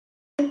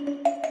Hey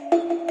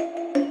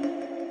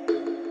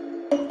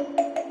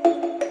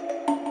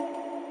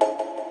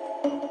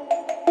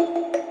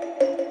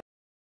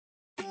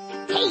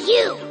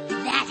you!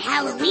 That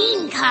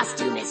Halloween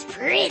costume is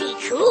pretty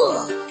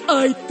cool.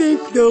 I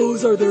think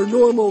those are their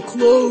normal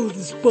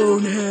clothes,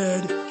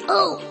 bonehead.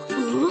 Oh,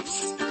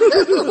 oops.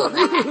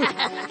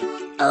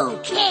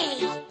 Okay,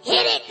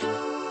 hit it.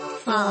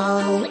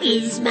 Fall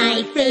is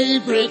my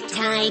favorite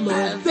time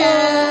of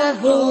the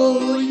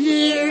whole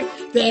year.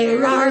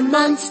 There are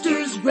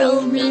monsters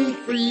roaming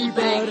free,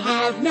 but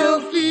have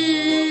no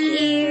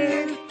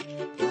fear.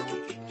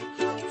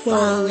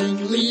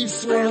 Falling leaves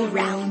swirl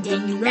round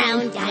and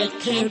round. I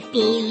can't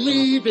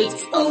believe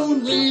it's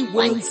only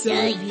once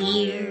a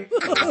year.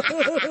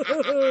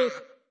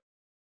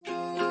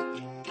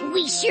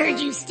 We sure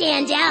do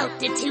stand out,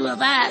 the two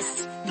of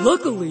us.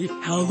 Luckily,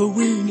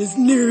 Halloween is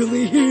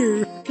nearly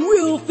here.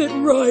 We'll fit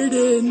right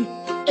in.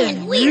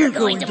 And we're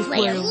going to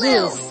play a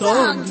little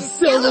song to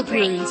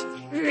celebrate.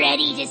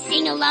 Ready to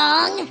sing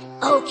along?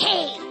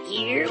 Okay,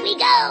 here we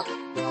go.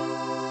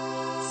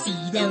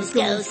 See those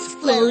ghosts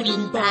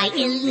floating by,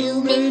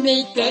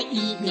 illuminate the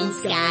evening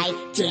sky,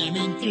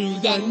 jamming through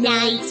the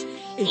night.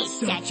 It's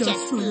such a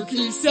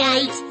spooky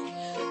sight.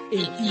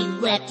 If you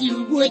left,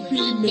 you would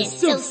be missed,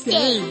 so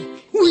stay.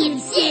 We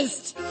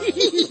insist.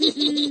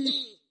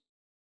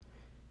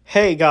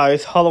 Hey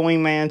guys,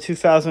 Halloween Man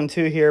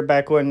 2002 here,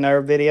 back with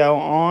another video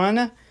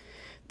on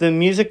the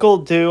musical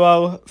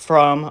duo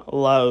from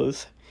Lowe.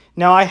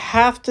 Now I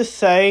have to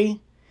say,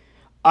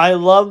 I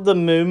love the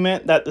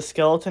movement that the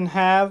skeleton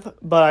have,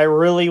 but I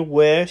really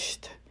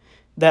wished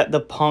that the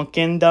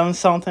pumpkin done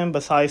something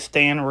besides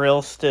stand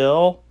real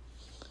still.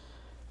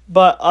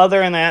 But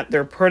other than that,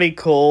 they're pretty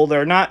cool.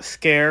 They're not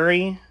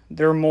scary.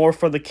 They're more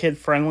for the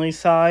kid-friendly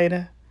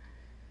side.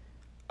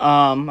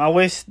 I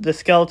wish the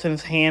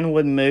skeleton's hand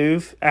would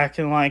move,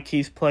 acting like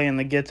he's playing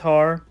the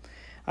guitar.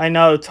 I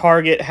know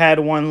Target had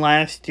one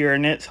last year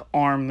and its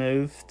arm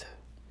moved.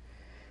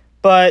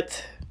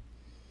 But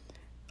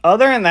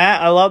other than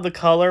that, I love the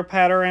color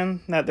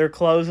pattern that their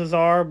clothes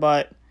are.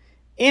 But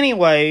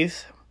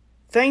anyways,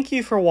 thank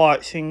you for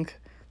watching.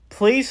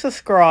 Please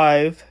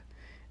subscribe,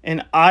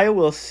 and I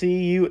will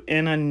see you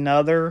in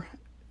another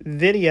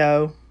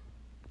video.